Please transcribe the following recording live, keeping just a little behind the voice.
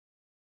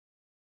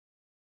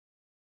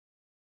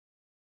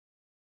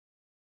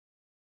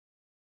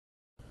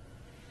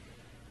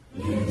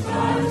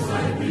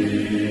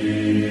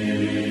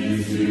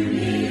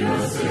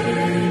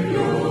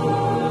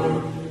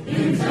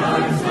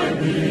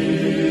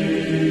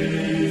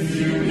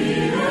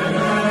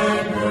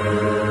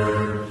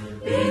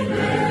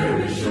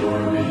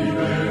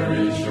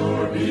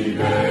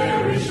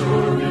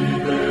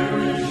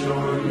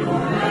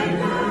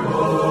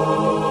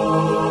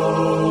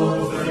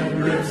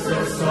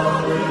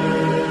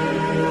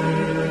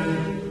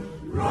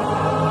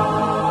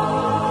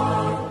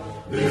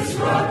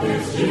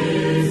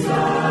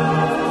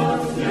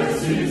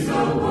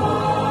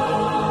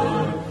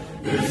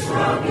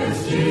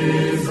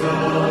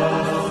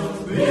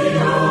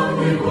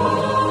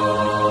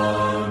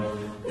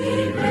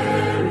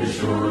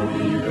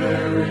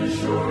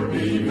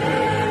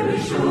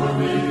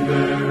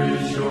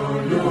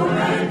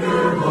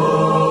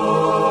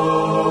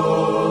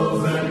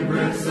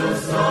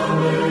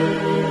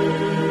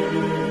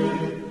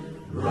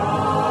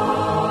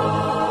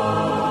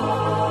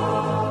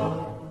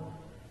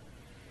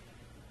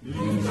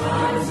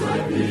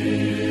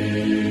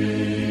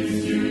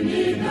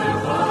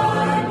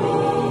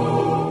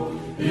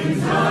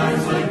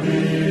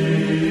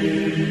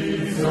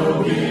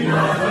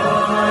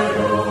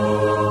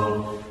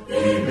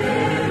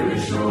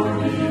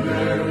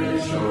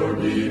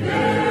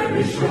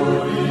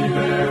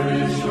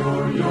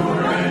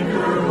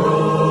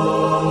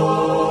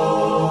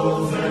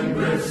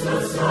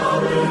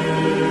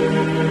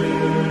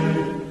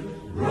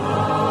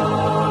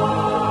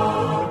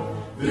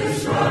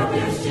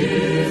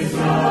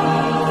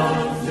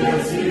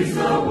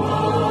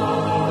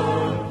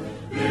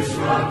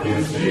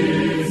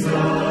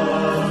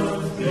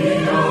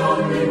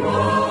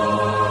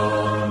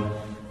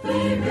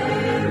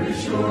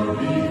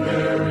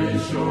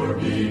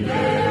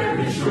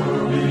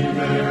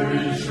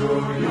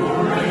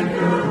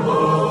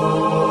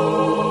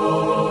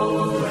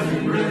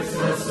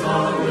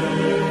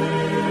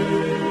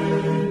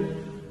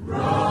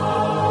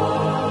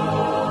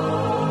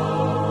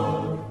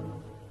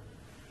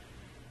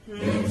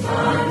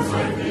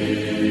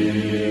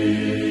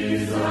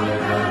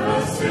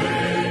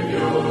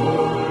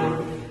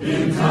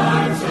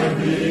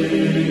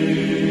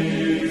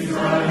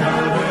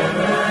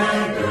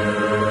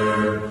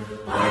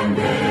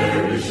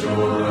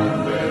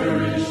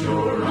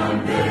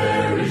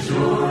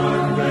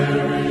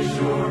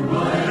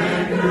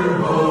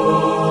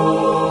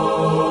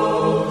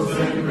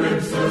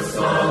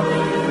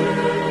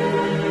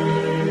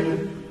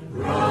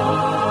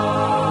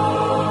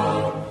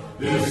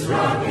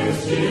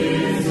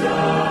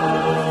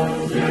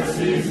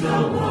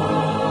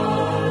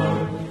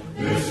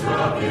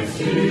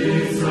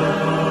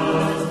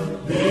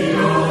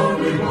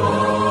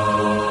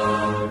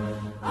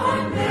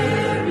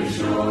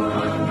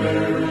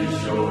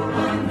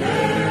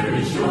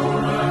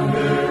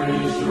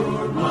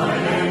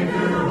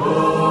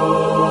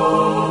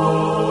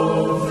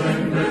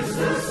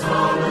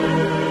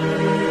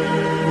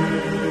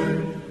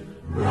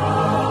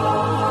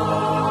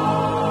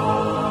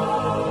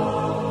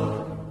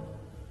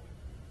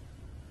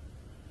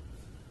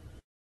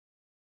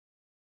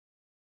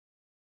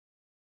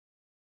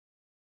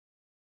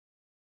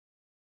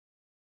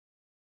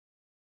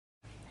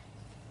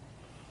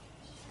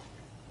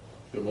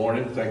Good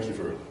morning. Thank you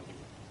for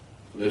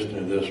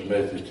listening to this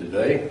message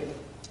today.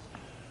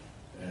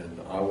 And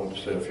I want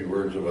to say a few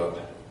words about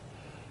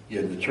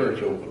getting the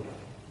church open.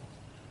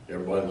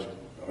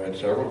 I've had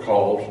several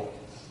calls,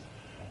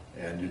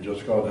 and you're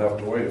just going to have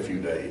to wait a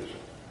few days.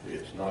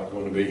 It's not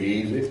going to be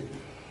easy.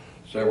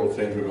 Several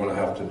things we're going to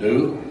have to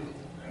do.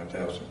 Have to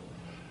have some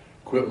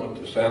equipment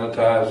to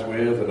sanitize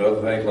with and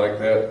other things like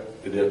that.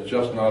 It is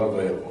just not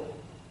available.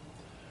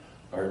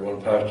 I heard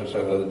one pastor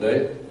say the other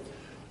day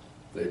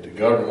that the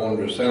government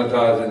wanted to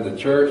sanitize in the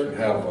church and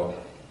have a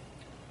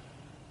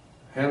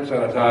hand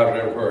sanitizer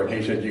everywhere. And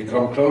he said, you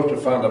come close to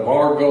find a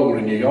bar of gold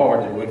in your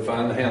yard, you would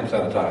find the hand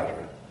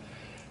sanitizer.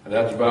 And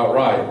that's about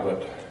right,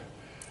 but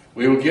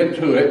we will get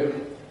to it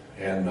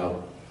and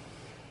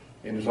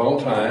in its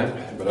own time.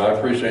 But I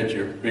appreciate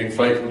you being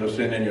faithful to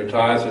send in your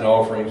tithes and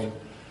offerings,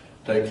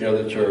 take care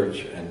of the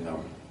church, and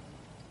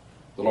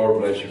the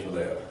Lord bless you for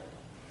that.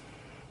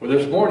 Well,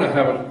 this morning I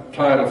have a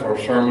title for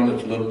a sermon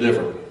that's a little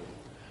different.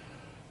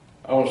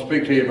 I want to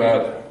speak to you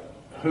about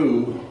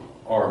who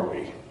are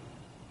we.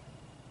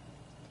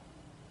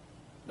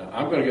 Now,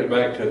 I'm going to get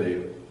back to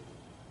the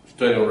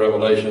study on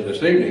Revelation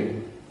this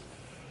evening,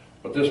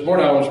 but this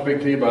morning I want to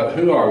speak to you about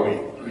who are we.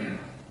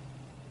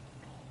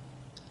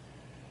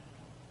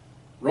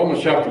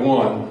 Romans chapter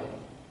 1,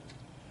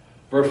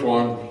 verse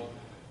 1.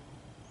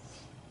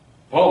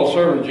 Paul, a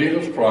servant of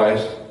Jesus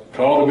Christ,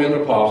 called to be an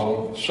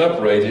apostle,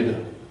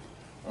 separated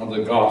under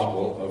the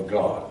gospel of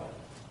God.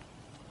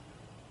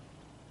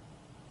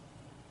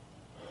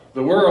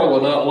 The world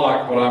will not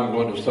like what I'm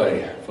going to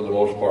say for the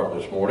most part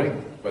this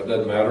morning, but it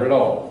doesn't matter at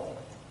all.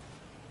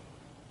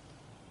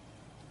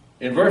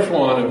 In verse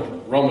 1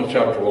 of Romans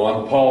chapter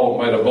 1,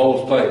 Paul made a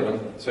bold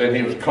statement saying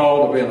he was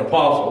called to be an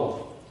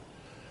apostle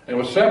and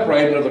was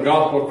separated under the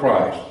gospel of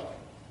Christ.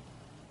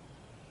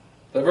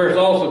 The verse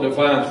also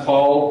defines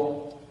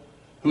Paul,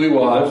 who he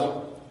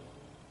was,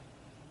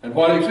 and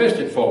what he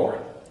existed for.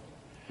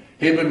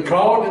 He had been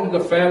called into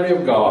the family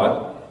of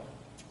God,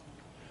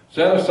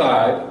 set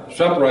aside,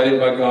 separated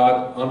by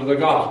God unto the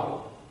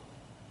gospel,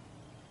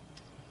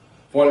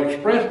 for the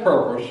express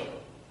purpose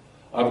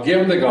of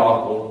giving the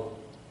gospel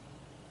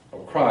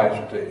of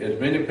Christ to as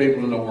many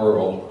people in the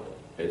world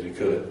as he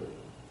could.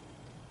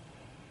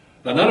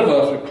 Now, none of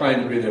us would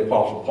claim to be the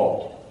Apostle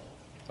Paul.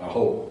 I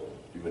hope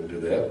you wouldn't do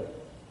that.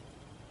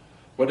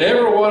 But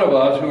every one of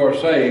us who are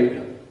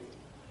saved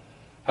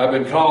have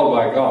been called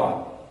by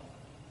God.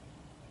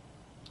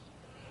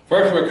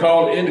 First, we're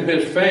called into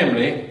his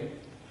family,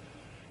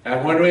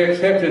 and when we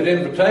accept his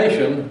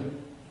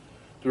invitation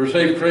to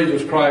receive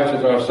Jesus Christ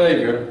as our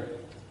Savior,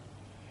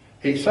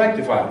 he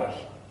sanctified us.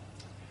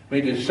 I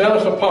mean, to set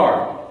us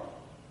apart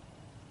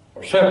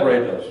or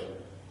separate us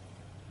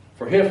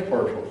for his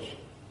purpose.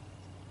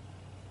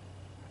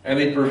 And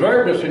he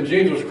preserved us in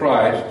Jesus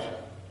Christ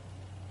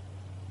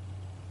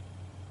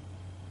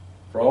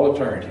for all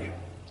eternity.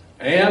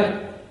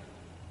 And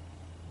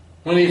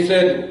when he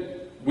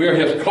said we are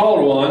his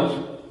called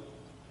ones,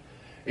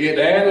 it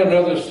added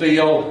another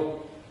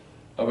seal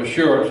of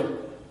assurance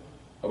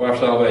of our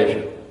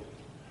salvation.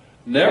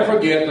 Never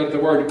forget that the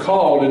word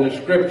called in the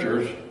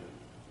scriptures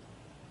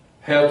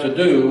has to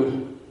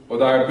do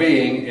with our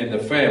being in the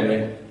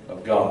family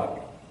of God.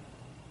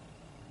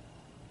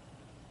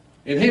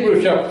 In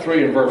Hebrews chapter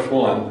 3 and verse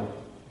 1,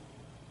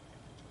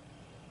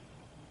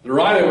 the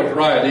writer was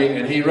writing,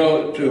 and he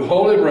wrote, "To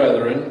holy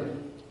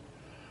brethren,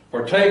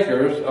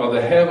 partakers of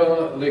the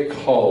heavenly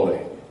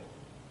calling."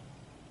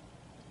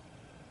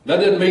 That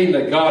didn't mean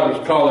that God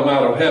was calling them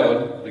out of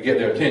heaven to get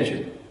their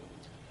attention.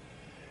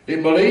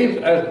 It means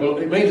as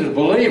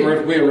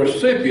believers we are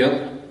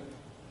recipient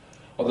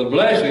of the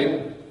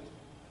blessing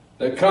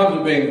that comes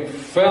of being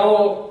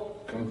fellow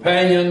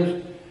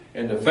companions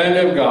in the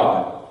family of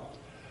God,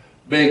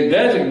 being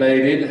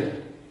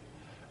designated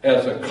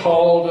as the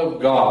called of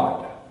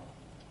God.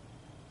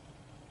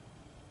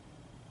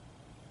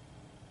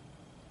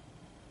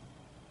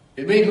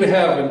 It means we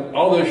have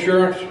all the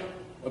assurance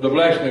of the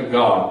blessing of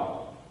God,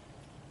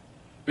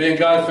 being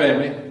God's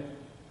family,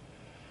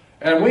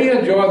 and we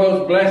enjoy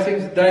those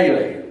blessings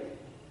daily.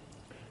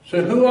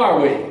 So who are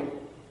we?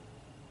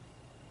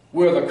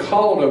 We're the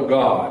called of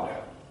God.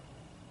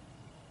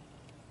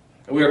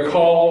 And we are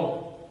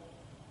called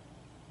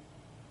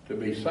to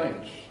be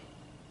saints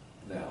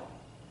now.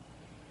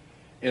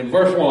 In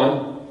verse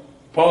 1,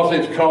 Paul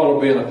says he's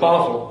called to be an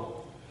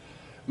apostle.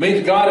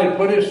 Means God had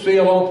put his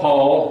seal on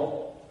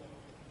Paul,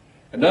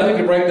 and nothing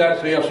could break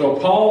that seal, so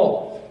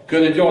Paul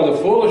could enjoy the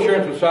full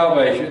assurance of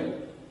salvation,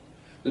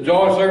 the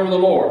joy of serving the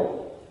Lord.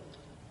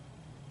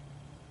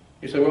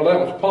 He said, well, that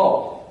was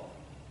Paul.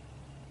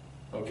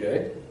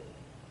 Okay.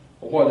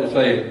 Well, what did it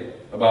say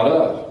about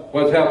us?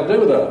 What does it have to do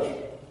with us?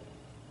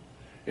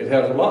 It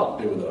has a lot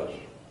to do with us.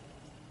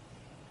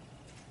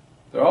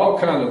 There are all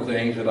kinds of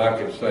things that I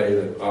could say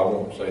that I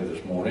won't say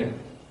this morning.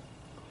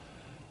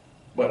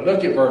 But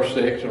look at verse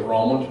 6 of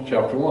Romans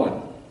chapter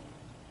 1.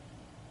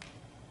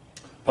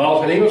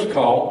 Paul said he was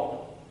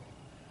called,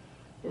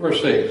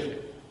 verse 6,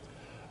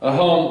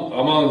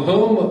 among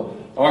whom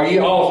are ye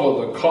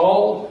also the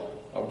called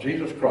of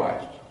Jesus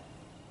Christ.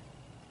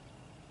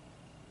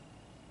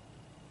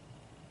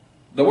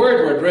 The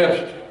words were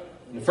addressed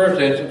in the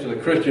first instance to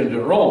the Christians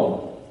in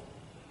Rome,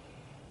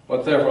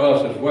 but they're for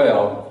us as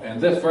well. And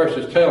this verse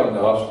is telling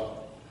us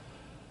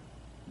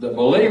that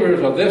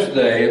believers of this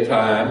day and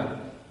time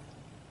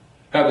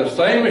have the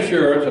same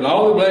assurance and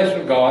all the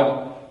blessings of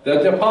God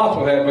that the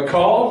apostle had,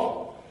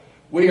 because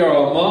we are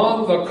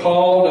among the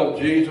called of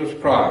Jesus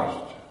Christ.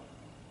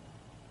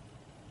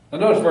 Now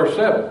notice verse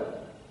 7.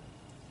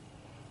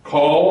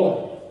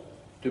 Called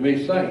to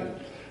be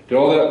saints. To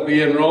all that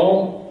be in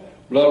Rome,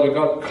 beloved of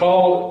God,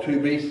 called to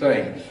be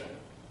saints.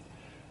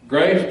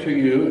 Grace to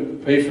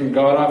you, peace from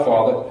God our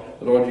Father,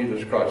 the Lord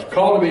Jesus Christ.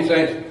 Called to be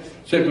saints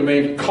simply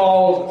means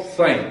called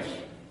saints.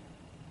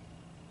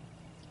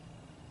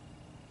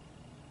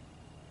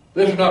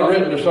 This is not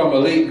written to some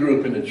elite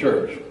group in the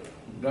church.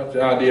 That's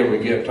the idea we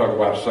get to talk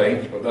about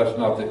saints, but that's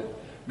not the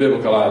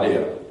biblical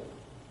idea.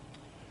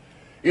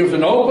 It was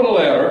an open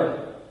letter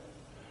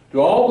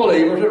to all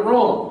believers at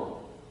Rome.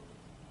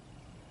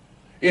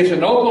 It's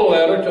an open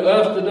letter to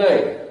us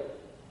today.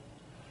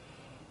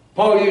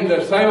 Paul used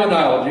that same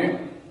analogy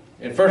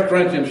in 1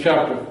 Corinthians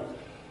chapter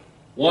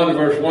 1,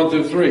 verse 1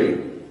 through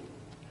 3.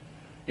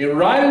 In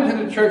writing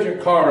to the church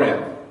at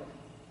Corinth,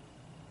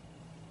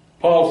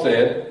 Paul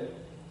said,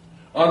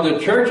 "On the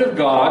church of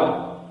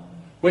God,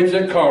 which is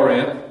at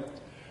Corinth,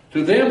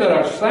 to them that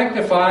are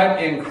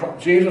sanctified in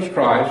Jesus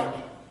Christ,"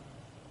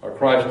 or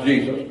Christ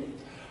Jesus,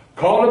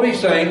 "called to be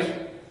saints,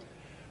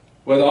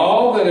 with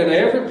all that in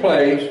every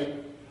place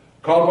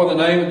call upon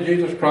the name of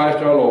Jesus Christ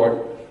our Lord,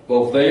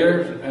 both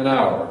theirs and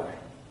ours."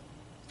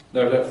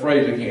 There's that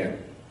phrase again.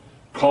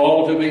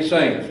 Called to be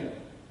saints.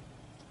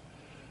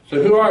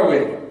 So who are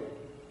we?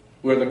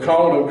 We're the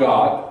called of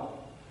God.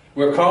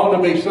 We're called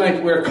to be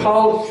saints. We're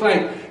called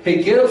saints.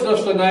 He gives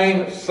us the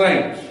name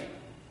saints.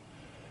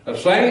 A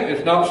saint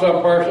is not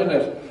some person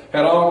that's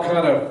had all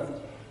kind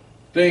of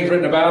things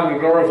written about them to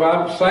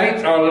glorify them.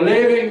 Saints are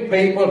living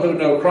people who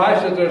know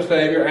Christ as their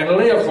Savior and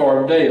live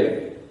for Him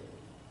daily.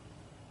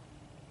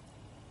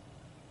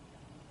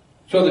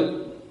 So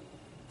the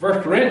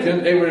 1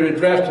 Corinthians, it was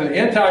addressed to the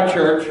entire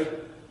church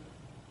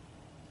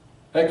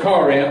at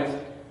Corinth,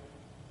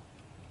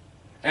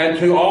 and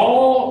to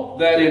all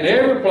that in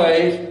every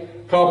place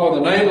call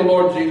upon the name of the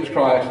Lord Jesus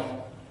Christ.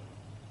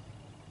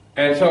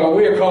 And so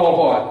we are called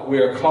what? We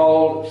are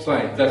called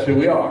saints. That's who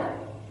we are.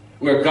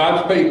 We're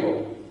God's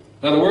people.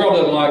 Now the world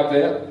doesn't like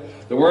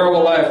that. The world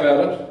will laugh at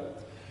us.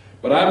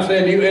 But I'm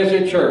saying to you as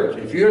a church,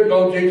 if you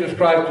know Jesus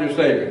Christ as your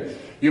Savior,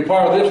 you're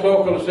part of this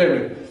local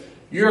assembly,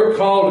 you're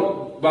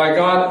called by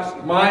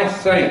God, my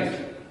saints.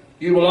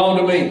 You belong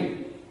to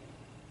me.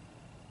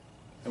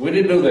 And we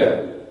didn't do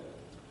that.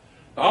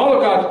 All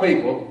of God's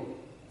people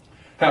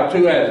have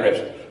two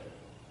addresses.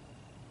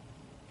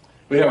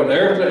 We have an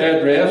earthly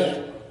address,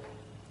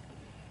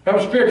 we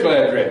have a spiritual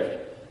address.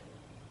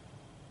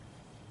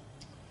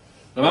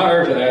 Now my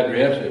earthly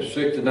address is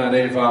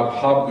 6985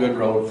 Hobgood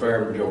Road,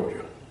 Fairburn,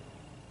 Georgia.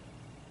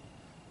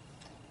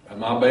 And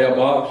my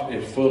mailbox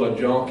is full of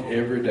junk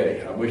every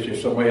day. I wish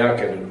there's some way I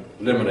could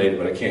eliminate it,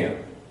 but I can't.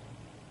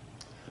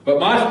 But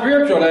my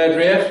spiritual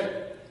address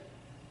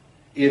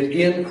is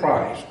in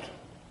Christ.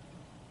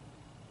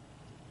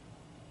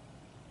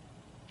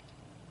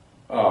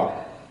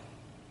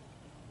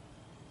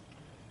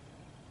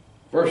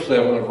 Verse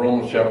 7 of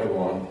Romans chapter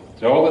 1.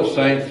 To all the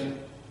saints,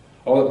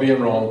 all that be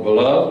in Rome,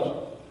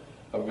 beloved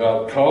of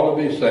God, called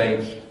to be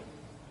saints,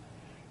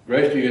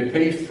 grace to you and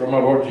peace from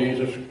our Lord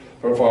Jesus,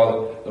 from our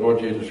Father, the Lord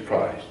Jesus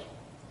Christ.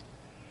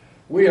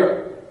 We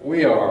are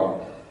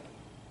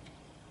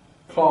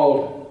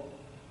called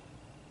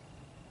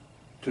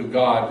to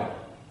God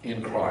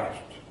in Christ.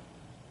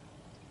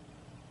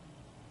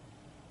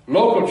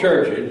 Local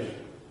churches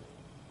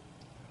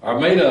are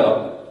made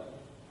up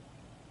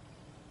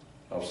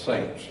of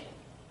saints.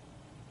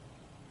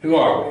 Who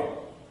are we?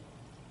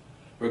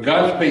 We're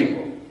God's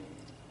people.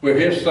 We're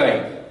His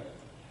saints.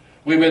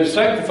 We've been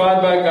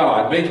sanctified by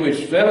God. It means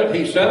He set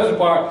us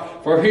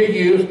apart for His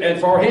use and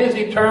for His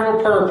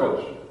eternal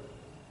purpose.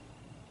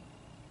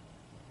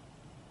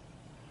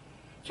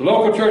 So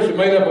local church is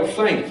made up of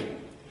saints.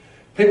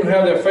 People who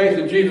have their faith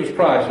in Jesus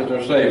Christ as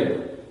their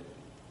Savior.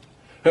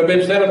 Who have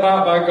been set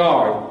apart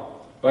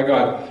by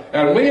God.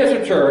 And we as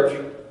a church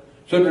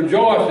should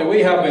rejoice that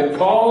we have been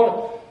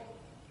called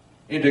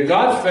into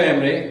God's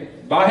family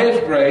by His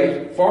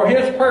grace for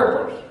His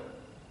purpose.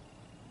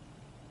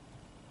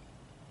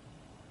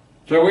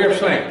 So we are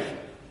saints.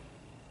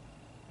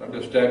 I'm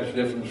just establishing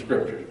this from the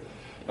Scriptures.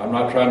 I'm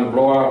not trying to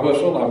blow our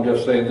whistle. I'm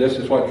just saying this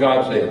is what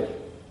God said.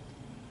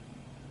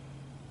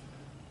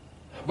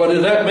 But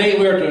does that mean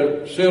we're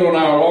to sit on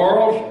our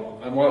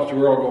laurels and watch the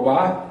world go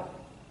by?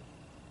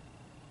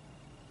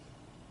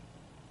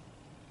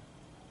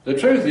 The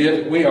truth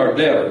is, we are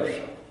debtors.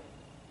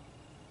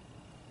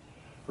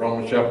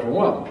 Romans chapter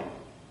 1,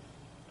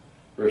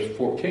 verse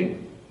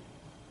 14.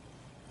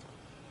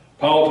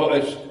 Paul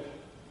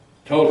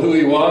told who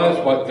he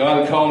was, what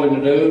God had called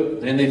him to do.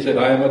 Then he said,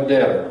 I am a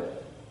debtor,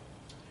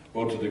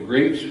 both to the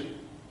Greeks,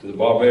 to the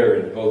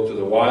barbarians, both to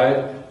the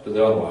wise, to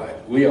the unwise.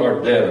 We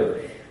are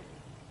debtors.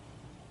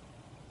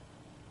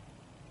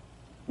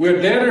 We're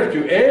debtors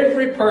to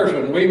every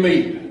person we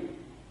meet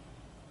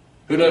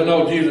who doesn't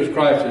know Jesus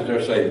Christ as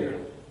their Savior.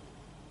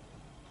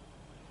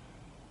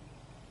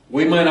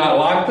 We may not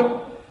like them.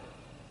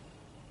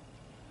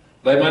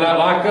 They may not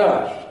like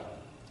us.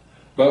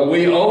 But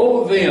we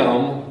owe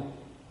them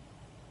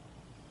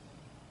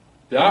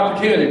the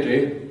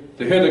opportunity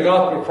to hear the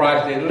gospel of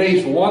Christ at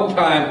least one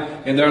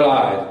time in their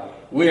lives.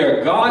 We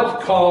are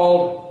God's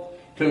called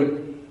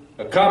to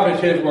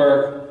accomplish His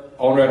work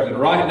on earth. And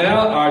right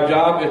now, our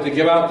job is to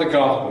give out the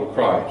gospel of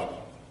Christ.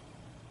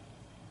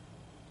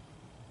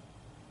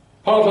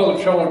 Paul told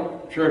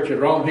the church at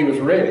Rome he was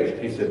ready.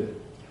 He said,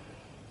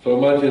 so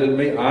much as in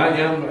me, I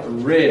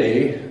am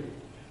ready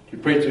to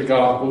preach the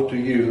gospel to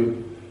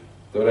you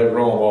that at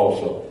Rome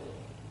also.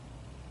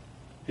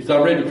 He said,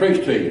 I'm ready to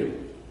preach to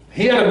you.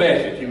 He had a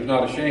message he was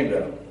not ashamed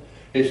of.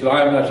 He said,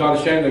 I am not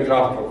ashamed of the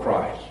gospel of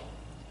Christ.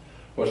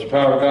 What's the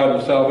power of God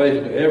and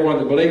salvation to everyone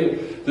that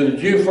believes, to the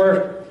Jew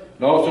first,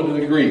 and also to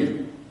the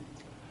Greek.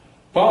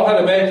 Paul had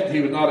a message he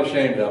was not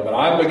ashamed of, but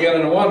I'm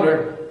beginning to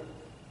wonder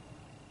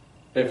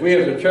if we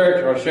as a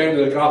church are ashamed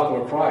of the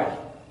gospel of Christ.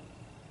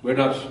 We're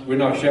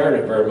not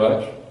sharing it very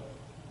much.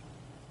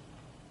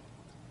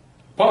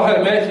 Paul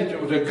had a message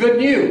that was a good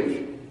news.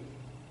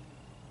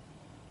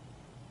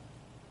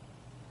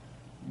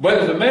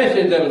 But it's a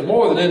message that was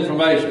more than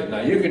information.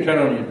 Now you can turn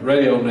on your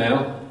radio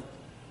now,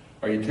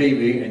 or your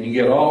TV, and you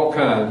get all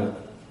kinds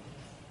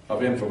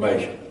of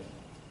information.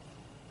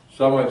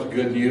 Some of it's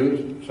good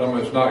news, some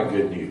of it's not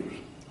good news.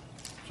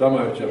 Some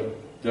of it's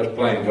just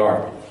plain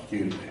garbage,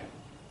 excuse me.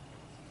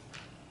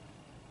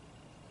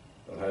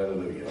 But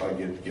hallelujah, I'll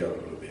get together a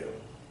little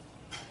bit.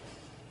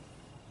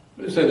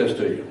 Let me say this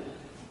to you.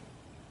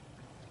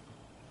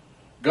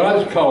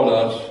 God has called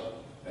us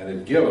and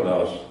has given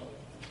us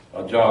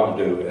a job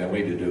to do, and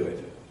we to do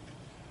it.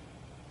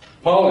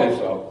 Paul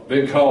has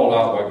been called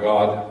out by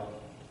God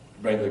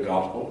to bring the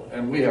gospel,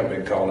 and we have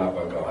been called out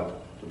by God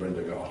to bring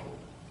the gospel.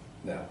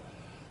 Now,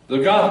 the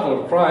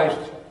gospel of Christ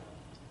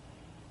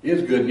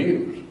is good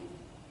news.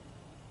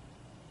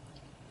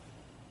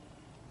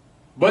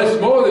 But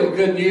it's more than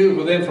good news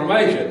with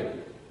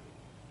information.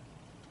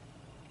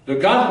 The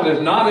gospel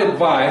is not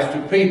advice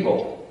to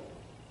people,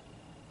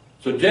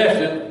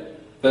 suggesting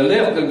they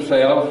lift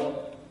themselves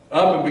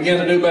up and begin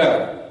to do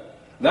better.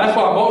 That's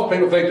what most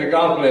people think the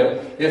gospel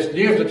is. It's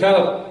news to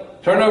tell us,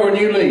 turn over a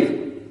new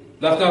leaf.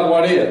 That's not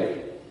what it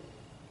is.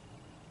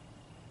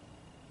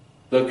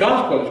 The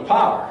gospel is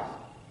power.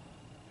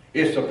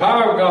 It's the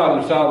power of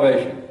God in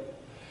salvation.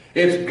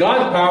 It's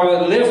God's power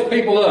that lifts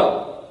people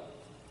up.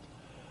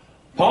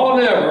 Paul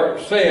never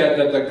said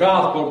that the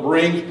gospel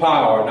brings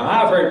power. Now,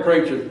 I've heard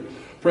preachers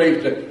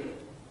preach that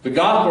the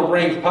gospel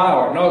brings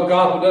power. No, the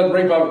gospel doesn't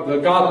bring power.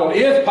 The gospel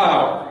is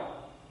power.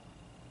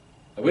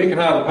 We can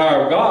have the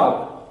power of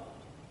God.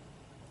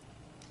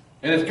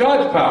 And it's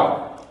God's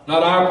power.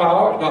 Not our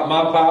power. It's not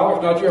my power.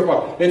 It's not your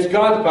power. It's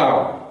God's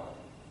power.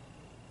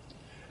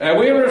 And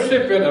we are a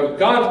recipient of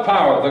God's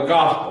power, the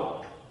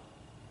gospel.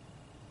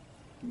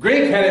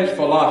 Greek had its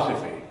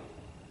philosophy.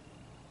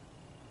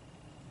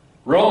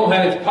 Rome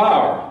had its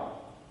power.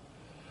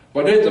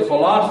 But did the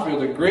philosophy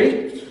of the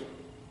Greeks,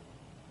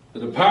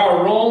 the power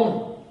of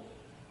Rome,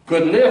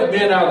 could lift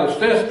men out of the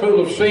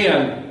cesspool of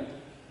sin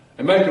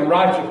and make them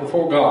righteous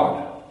before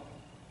God?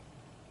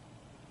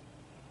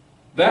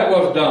 That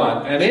was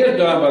done, and is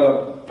done by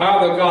the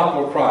power of the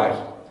gospel of Christ.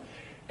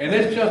 And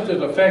it's just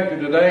as effective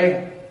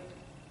today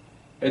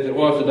as it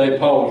was the day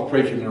Paul was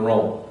preaching in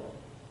Rome.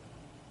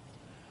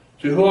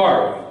 So who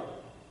are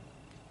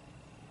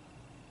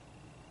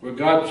we? We're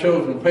God's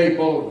chosen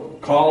people,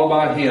 called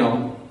by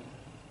Him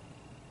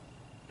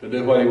to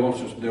do what He wants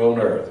us to do on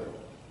earth.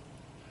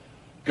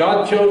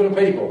 God's chosen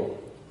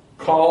people,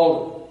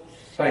 called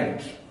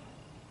saints,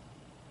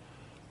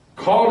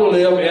 called to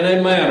live in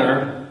a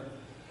manner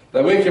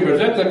that we can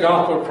present the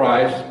gospel of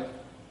Christ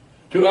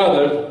to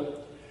others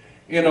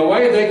in a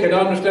way they can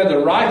understand the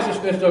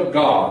righteousness of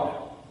God.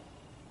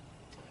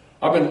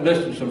 I've been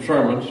listening to some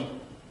sermons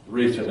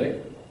recently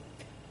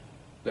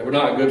that were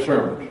not good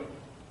sermons.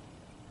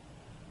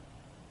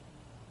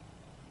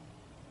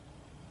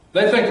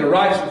 They think the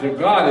righteousness of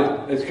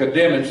God is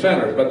condemning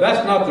sinners, but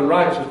that's not the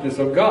righteousness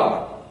of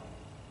God.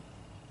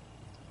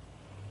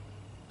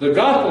 The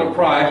gospel of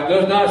Christ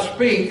does not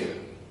speak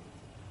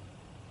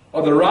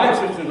of the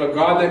righteousness of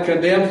God that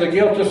condemns the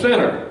guilty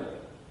sinner,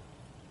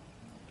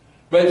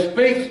 but it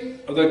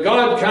speaks of the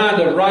God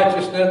kind of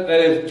righteousness that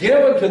is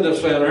given to the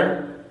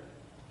sinner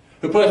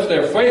who puts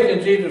their faith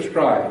in Jesus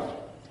Christ.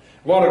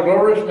 What a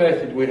glorious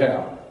message we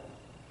have.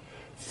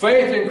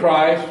 Faith in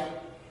Christ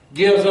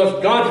gives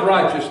us God's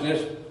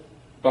righteousness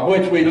by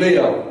which we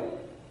live.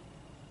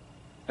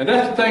 And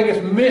that's the thing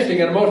that's missing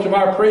in most of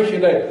our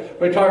preaching today.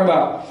 We're talking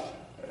about,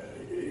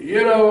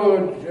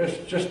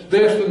 just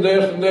this and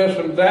this and this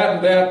and that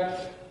and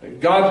that.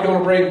 God's going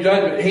to bring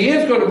judgment. He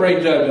is going to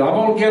bring judgment. I'm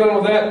going to get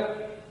on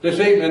that this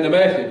evening in the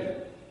message.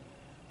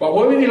 But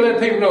we need to let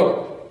people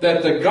know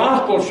that the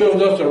gospel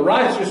shows us the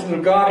righteousness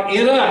of God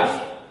in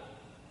us.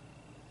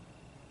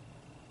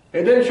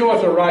 It didn't show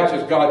us a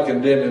righteous God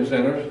condemning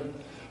sinners.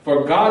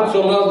 For God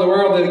so loved the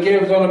world that He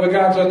gave His only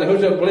begotten Son, that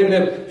whosoever believes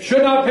in Him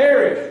should not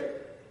perish,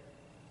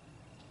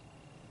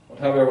 but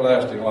have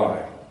everlasting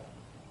life.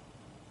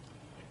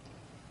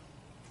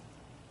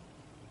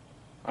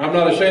 I'm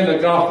not ashamed of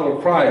the gospel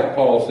of Christ,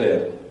 Paul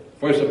said,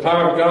 for it's the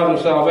power of God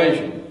unto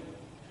salvation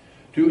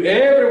to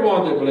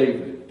everyone that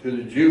believeth, to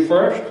the Jew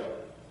first,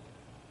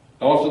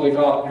 also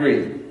the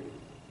Greek.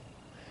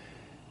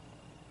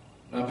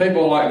 Now,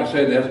 people like to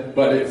say this,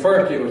 but at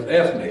first it was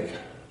ethnic.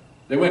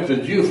 They went to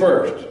the Jew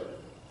first,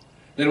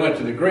 then went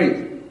to the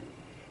Greek.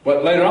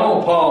 But later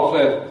on, Paul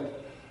said,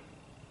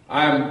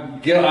 I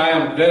am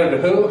indebted to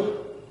who?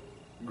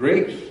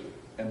 Greeks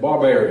and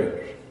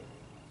barbarians.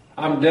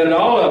 I'm indebted to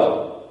all of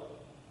them.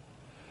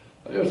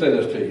 I'll say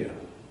this to you.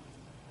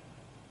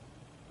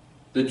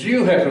 The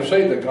Jew has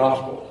received the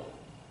gospel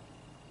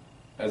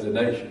as a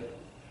nation.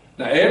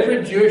 Now,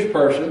 every Jewish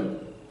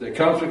person that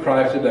comes to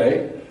Christ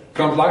today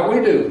comes like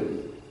we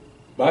do,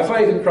 by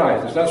faith in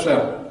Christ. It's that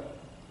simple.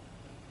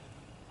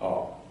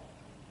 Oh.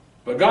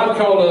 But God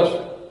called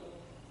us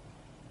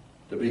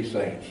to be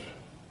saints.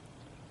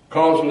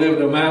 Called us to live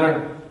in a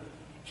manner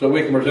so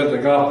we can present the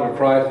gospel of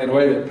Christ in a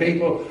way that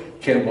people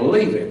can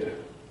believe it.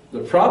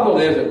 The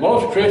problem is that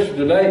most Christians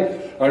today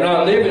are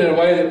not living in a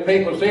way that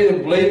people see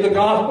them believe the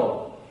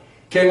gospel.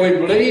 Can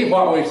we believe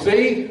what we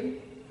see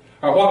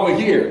or what we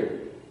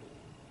hear?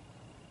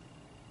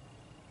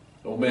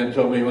 Old man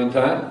told me one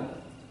time,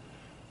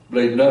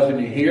 believe nothing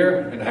you hear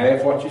and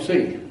half what you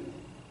see.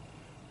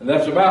 And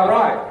that's about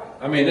right.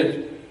 I mean,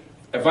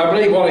 if I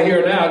believe what I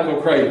hear now, I'd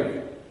go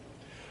crazy.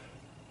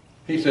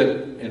 He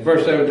said in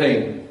verse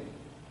 17,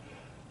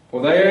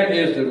 for therein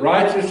is the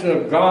righteousness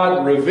of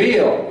God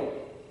revealed.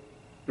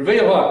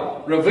 Revealed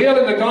what? Revealed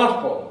in the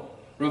gospel.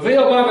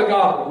 Revealed by the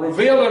gospel.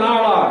 Revealed in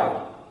our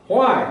lives.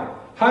 Why?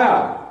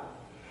 How?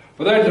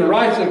 For there's the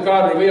righteousness of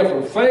God revealed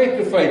from faith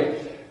to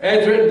faith.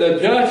 As written, the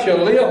just shall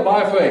live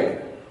by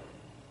faith.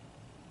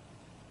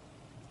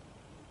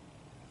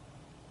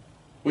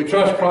 We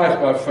trust Christ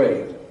by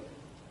faith.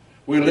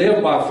 We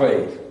live by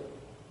faith.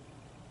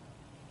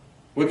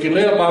 We can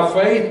live by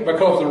faith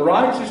because the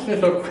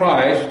righteousness of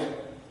Christ,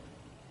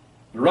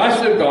 the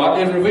righteousness of God,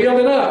 is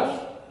revealed in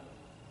us.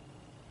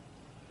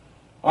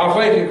 Our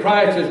faith in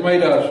Christ has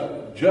made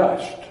us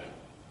just.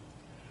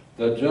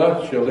 The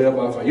just shall live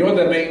by faith. You know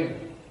what that means?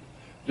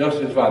 Just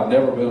as if I'd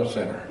never been a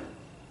sinner.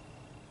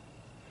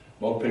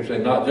 Most people say,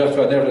 not just if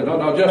I'd never been.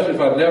 No, just as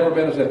if I'd never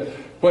been a sinner.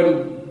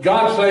 When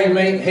God saved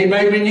me, He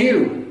made me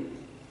new.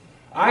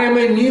 I am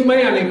a new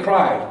man in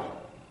Christ.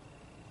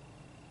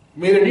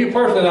 Made a new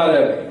person out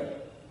of me.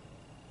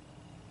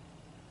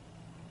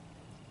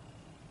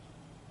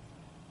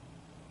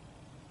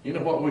 You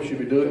know what we should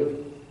be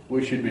doing?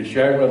 We should be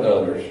sharing with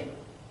others,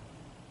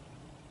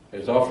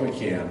 as often as we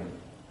can,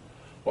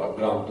 what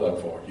God's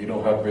done for us. You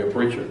don't have to be a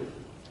preacher.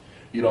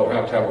 You don't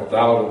have to have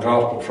 1,000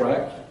 gospel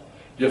tracts.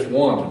 Just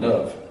one's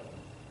enough.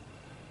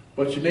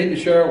 But you need to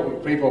share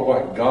with people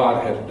what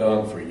God has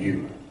done for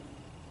you.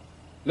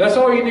 That's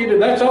all you need to do.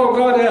 That's all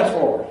God asked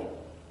for us.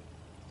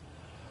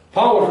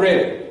 Paul was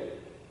ready.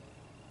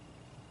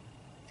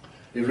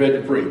 He was ready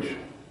to preach.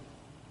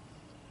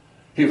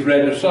 He was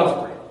ready to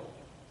suffer.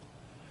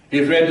 He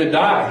was ready to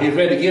die. He was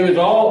ready to give his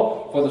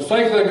all for the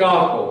sake of the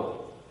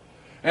gospel.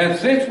 And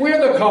since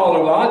we're the called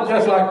of God,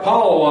 just like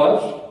Paul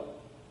was,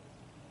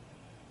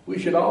 we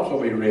should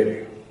also be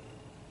ready.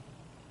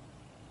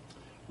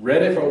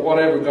 Ready for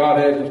whatever God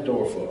has in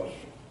store for us.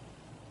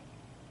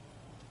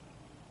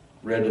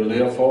 Ready to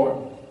live for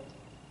Him.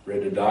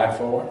 Ready to die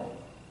for Him.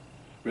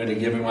 Ready to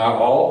give Him our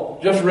all.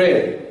 Just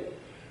ready.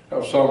 That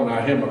was a song in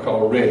our hymn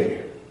called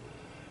Ready.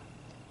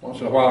 Once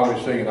in a while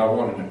we sing, I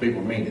wonder if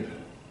people mean it.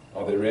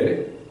 Are they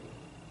ready?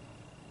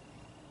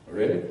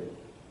 Ready?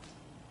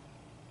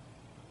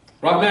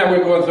 Right now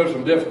we're going through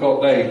some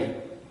difficult days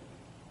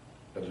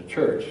as a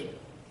church.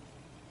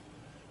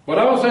 But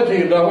I will say to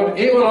you, loved one,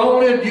 it will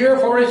only endure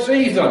for a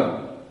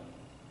season.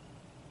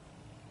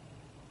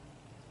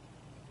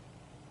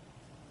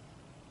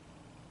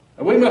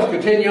 And we must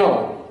continue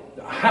on.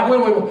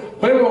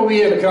 When will we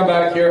be able to come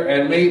back here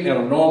and meet in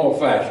a normal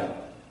fashion?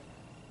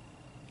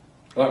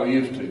 Like we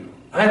used to?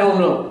 I don't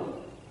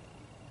know.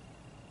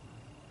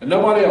 And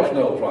nobody else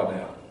knows right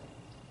now.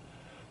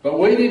 But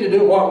we need to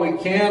do what we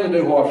can to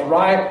do what's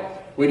right.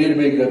 We need to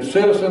be good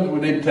citizens. We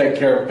need to take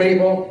care of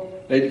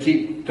people. We need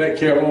to take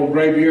care of old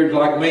graybeards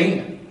like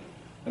me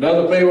and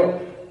other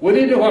people. We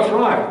need to do what's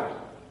right.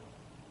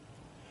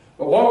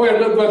 But what we're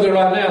looking at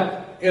right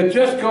now is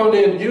just going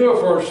to endure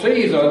for a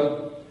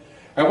season.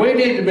 And we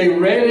need to be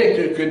ready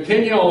to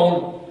continue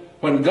on.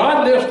 When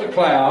God lifts the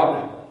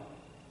cloud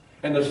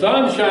and the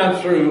sun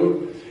shines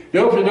through, He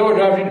opens the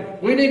door,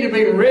 we need to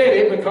be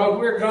ready because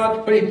we're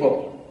God's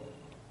people.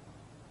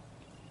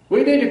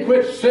 We need to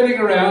quit sitting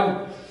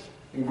around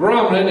and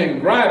grumbling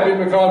and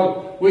griping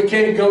because we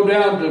can't go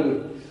down to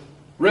the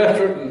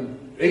restaurant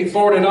and eat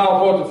 $40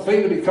 worth of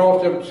food. It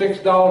costs them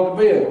 $6 a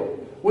bill.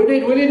 We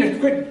need to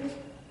quit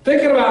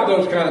thinking about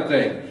those kind of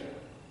things.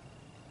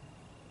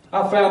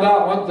 I found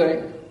out one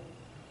thing.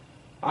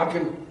 I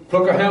can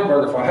cook a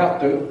hamburger if I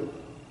have to.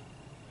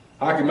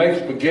 I can make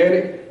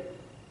spaghetti.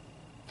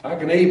 I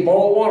can eat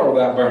boiled water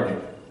without burning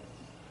it.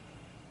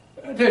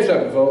 I'll tell you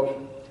something, folks.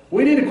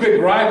 We need to quit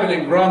griping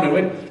and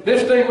grumbling.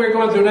 This thing we're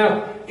going through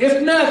now,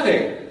 it's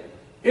nothing.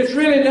 It's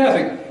really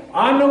nothing.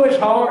 I know it's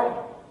hard.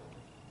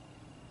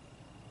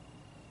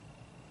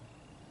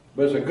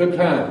 But it's a good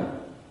time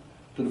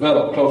to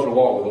develop a closer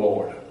walk with the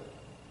Lord.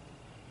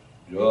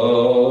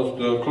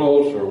 Just a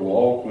closer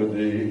walk with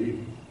Thee.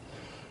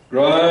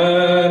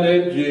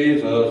 Granted,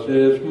 Jesus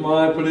is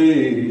my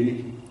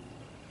plea.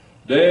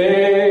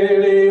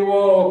 Daily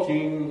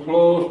walking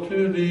close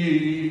to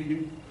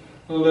Thee.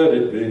 Let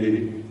it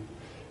be.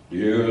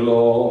 Dear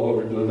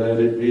Lord, let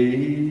it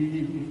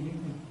be.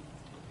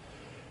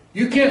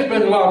 You can't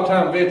spend a lot of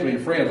time visiting your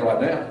friends right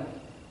now.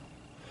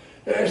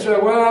 They say,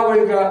 well,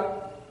 we've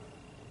got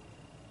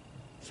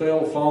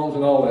cell phones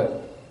and all that.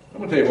 I'm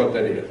going to tell you what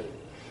that is.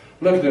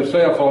 Looking at a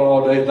cell phone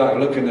all day is like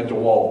looking at the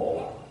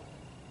wall.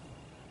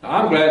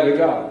 Now, I'm glad we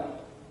got it.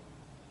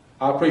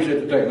 I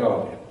appreciate the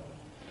technology.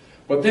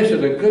 But this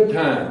is a good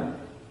time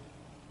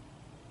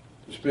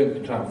to spend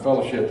the time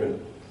fellowshipping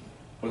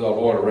with our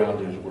Lord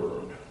around His Word.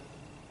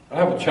 I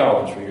have a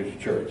challenge for you as a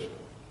church.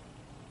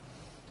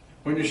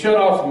 When you shut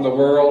off from the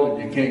world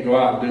and you can't go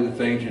out and do the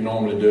things you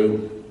normally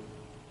do,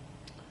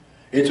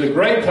 it's a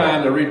great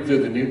time to read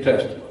through the New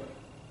Testament.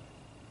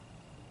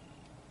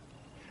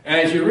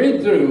 As you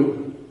read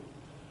through,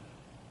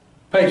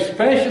 pay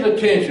special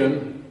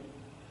attention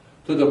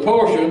to the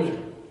portions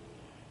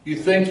you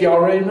think you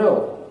already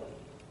know.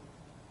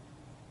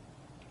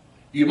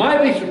 You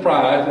might be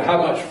surprised at how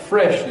much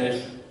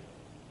freshness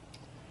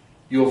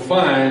you'll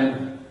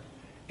find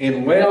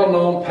in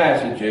well-known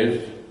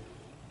passages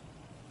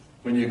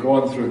when you're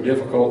going through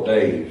difficult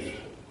days.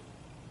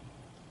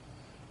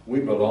 We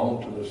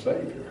belong to the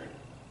Savior.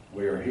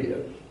 We are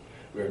His.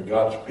 We are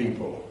God's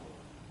people.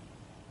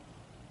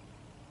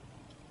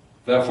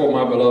 Therefore,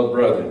 my beloved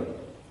brethren,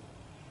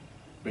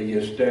 be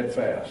ye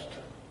steadfast,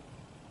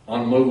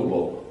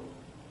 unmovable,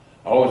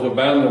 always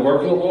abounding in the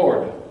work of the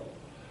Lord.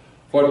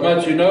 For as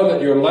much you know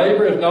that your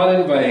labor is not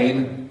in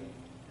vain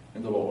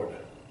in the Lord.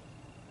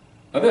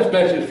 Now this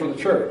message is for the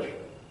church.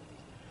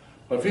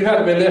 But if you had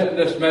to be listening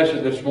to this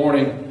message this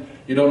morning,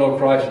 you don't know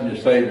Christ and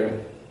your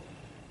Savior,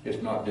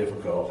 it's not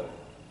difficult.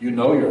 You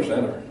know you're a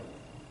sinner.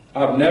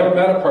 I've never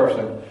met a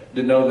person that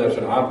didn't know they're a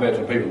sinner. I've bet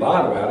some people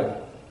lied about it.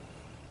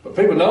 But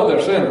people know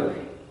they're sinners.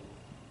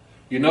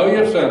 You know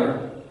you're a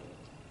sinner.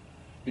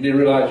 You need to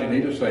realize you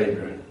need a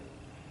Savior.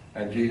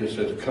 And Jesus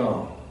says,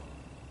 come.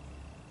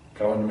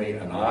 Come unto me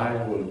and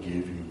I will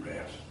give you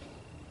rest.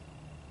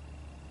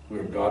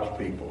 We're God's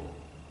people.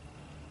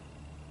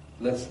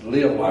 Let's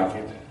live like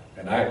it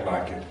and act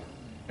like it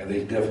in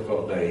these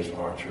difficult days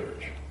for our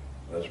church.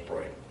 Let's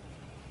pray.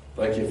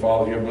 Thank you,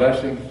 Father, for your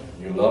blessings,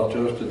 your love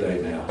to us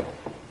today now.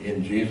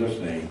 In Jesus'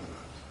 name,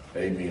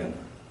 amen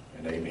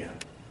and amen.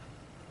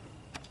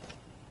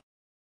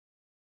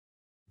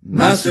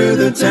 Master,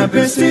 the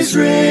tempest is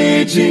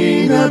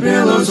raging, the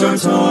billows are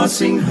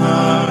tossing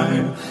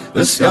high.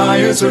 The sky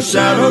is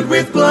overshadowed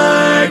with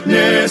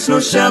blackness, no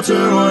shelter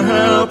or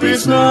help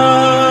is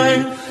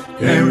nigh.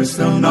 Carest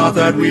thou not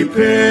that we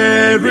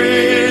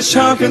perish?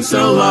 How canst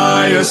thou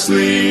lie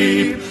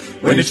asleep?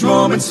 When each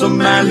moment so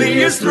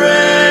madly is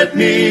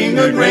threatening,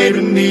 the great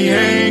and the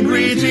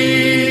angry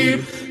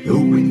deep. The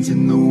winds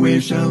and the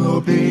waves shall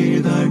obey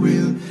thy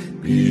will.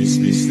 Peace,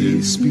 be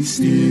still, be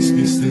still,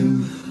 be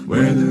still.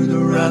 Whether the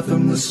wrath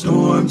of the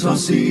storm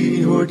tossed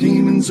sea, or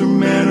demons or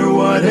men, or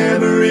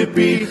whatever it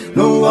be,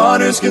 no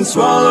waters can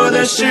swallow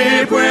the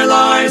ship where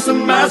lies the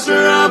master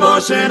of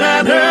ocean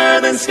and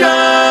earth and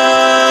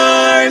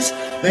skies.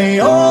 They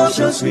all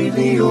shall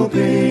sweetly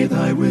obey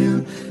thy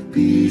will.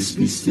 Peace,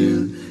 be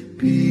still,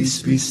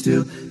 peace, be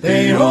still.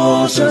 They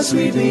all shall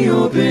sweetly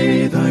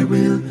obey thy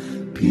will.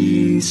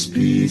 Peace,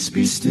 peace,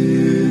 be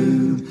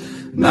still.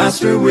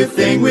 Master, with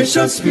anguish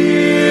of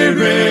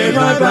spirit,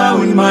 I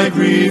bow in my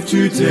grief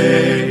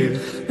today.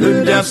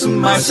 The depths of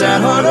my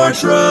sad heart are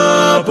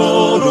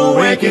troubled.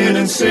 Awaken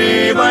and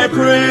save, I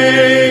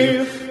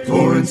pray.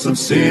 Torrents of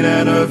sin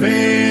and of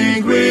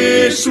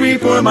anguish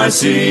sweep o'er my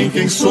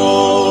sinking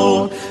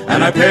soul.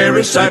 And I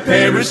perish,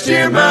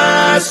 dear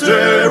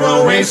Master.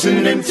 Oh,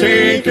 hasten and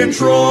take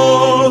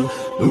control.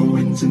 The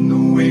winds and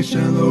the waves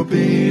shall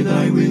obey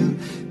thy will.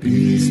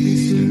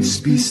 Peace,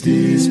 be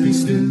still, be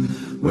still.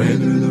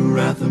 Whether the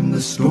wrath of the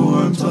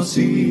storm tossed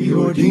sea,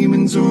 or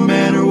demons or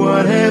men, or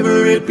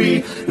whatever it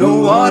be, no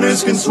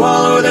waters can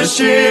swallow the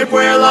ship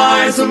where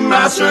lies the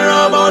master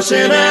of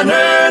ocean and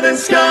earth and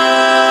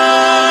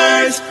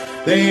skies.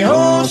 They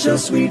all shall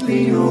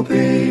sweetly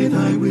obey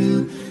thy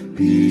will.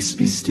 Peace,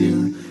 be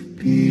still,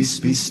 peace,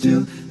 be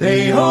still.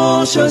 They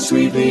all shall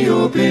sweetly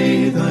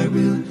obey thy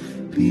will.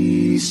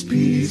 Peace,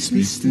 peace,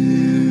 be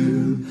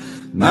still.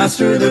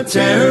 Master, the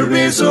terror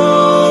is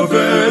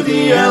over,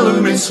 the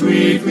elements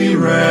sweetly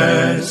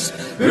rest.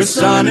 The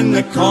sun in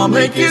the calm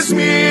lake is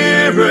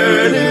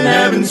mirrored, in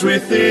heavens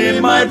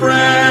within my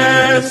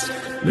breast.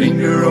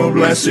 Linger, O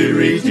blessed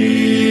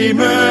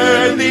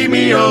Redeemer, leave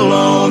me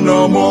alone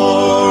no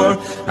more.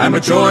 And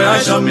with joy I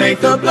shall make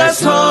the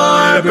blessed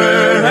harbor,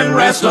 and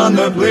rest on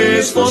the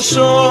blissful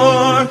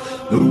shore.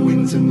 The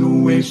winds and the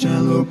waves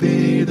shall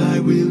obey thy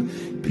will.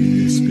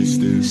 Peace, be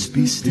still,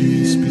 be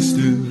still, be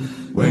still.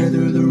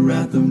 Whether the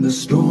wrath of the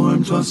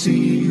storm tossed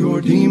sea, or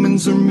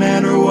demons or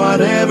men, or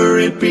whatever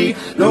it be,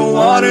 no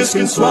waters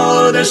can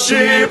swallow the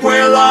ship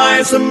where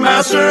lies the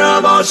master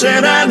of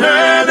ocean and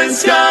earth and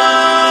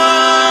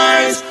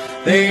skies.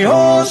 They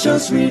all shall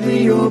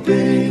sweetly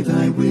obey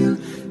thy will.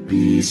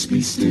 Peace,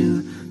 be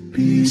still,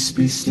 peace,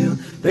 be still.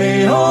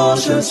 They all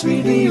shall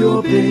sweetly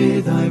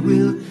obey thy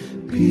will.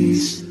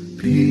 Peace,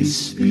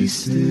 peace, be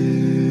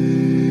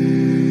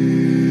still.